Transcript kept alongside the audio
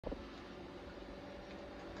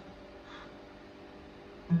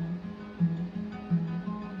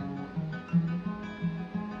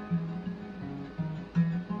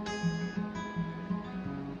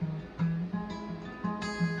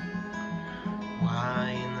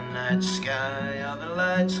night sky are the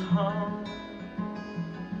lights on?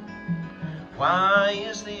 Why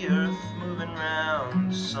is the earth moving round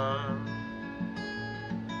the sun,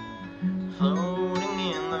 floating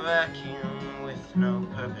in the vacuum with no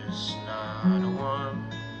purpose, not a one?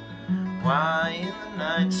 Why in the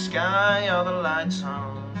night sky are the lights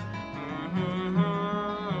on?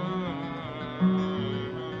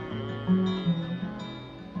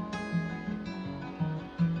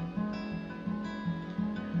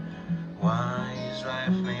 Why is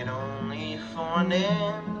life made only for an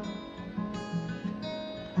end?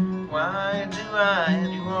 Why do I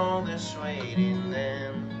do all this waiting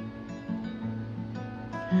then?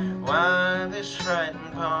 Why this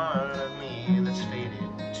frightened part of me that's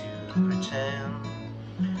fated to pretend?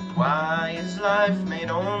 Why is life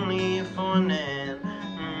made only for an end?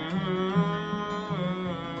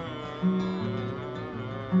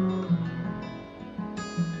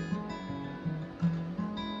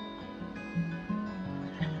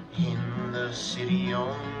 In the city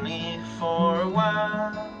only for a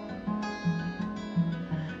while,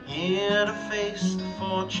 here to face the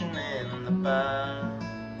fortune and the bile.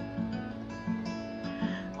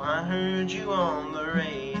 I heard you on the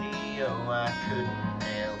radio, I couldn't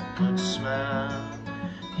help but smile.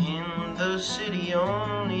 In the city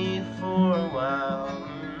only for a while.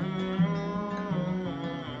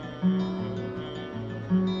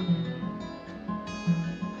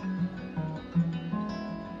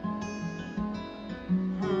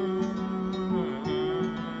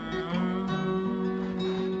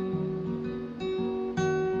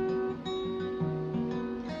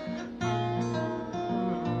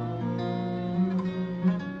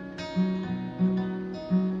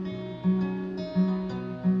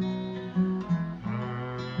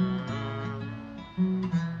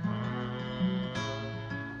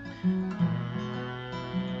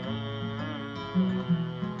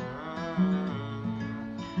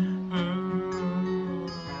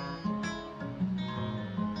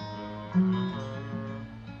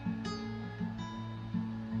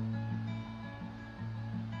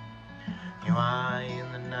 Why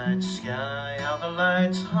in the night sky are the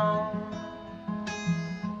lights on?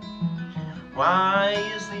 Why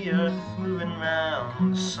is the earth moving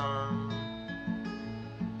round the sun,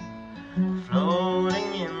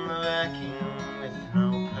 floating in the vacuum with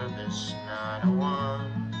no purpose, not a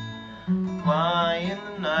one? Why in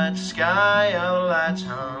the night sky are the lights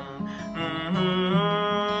on?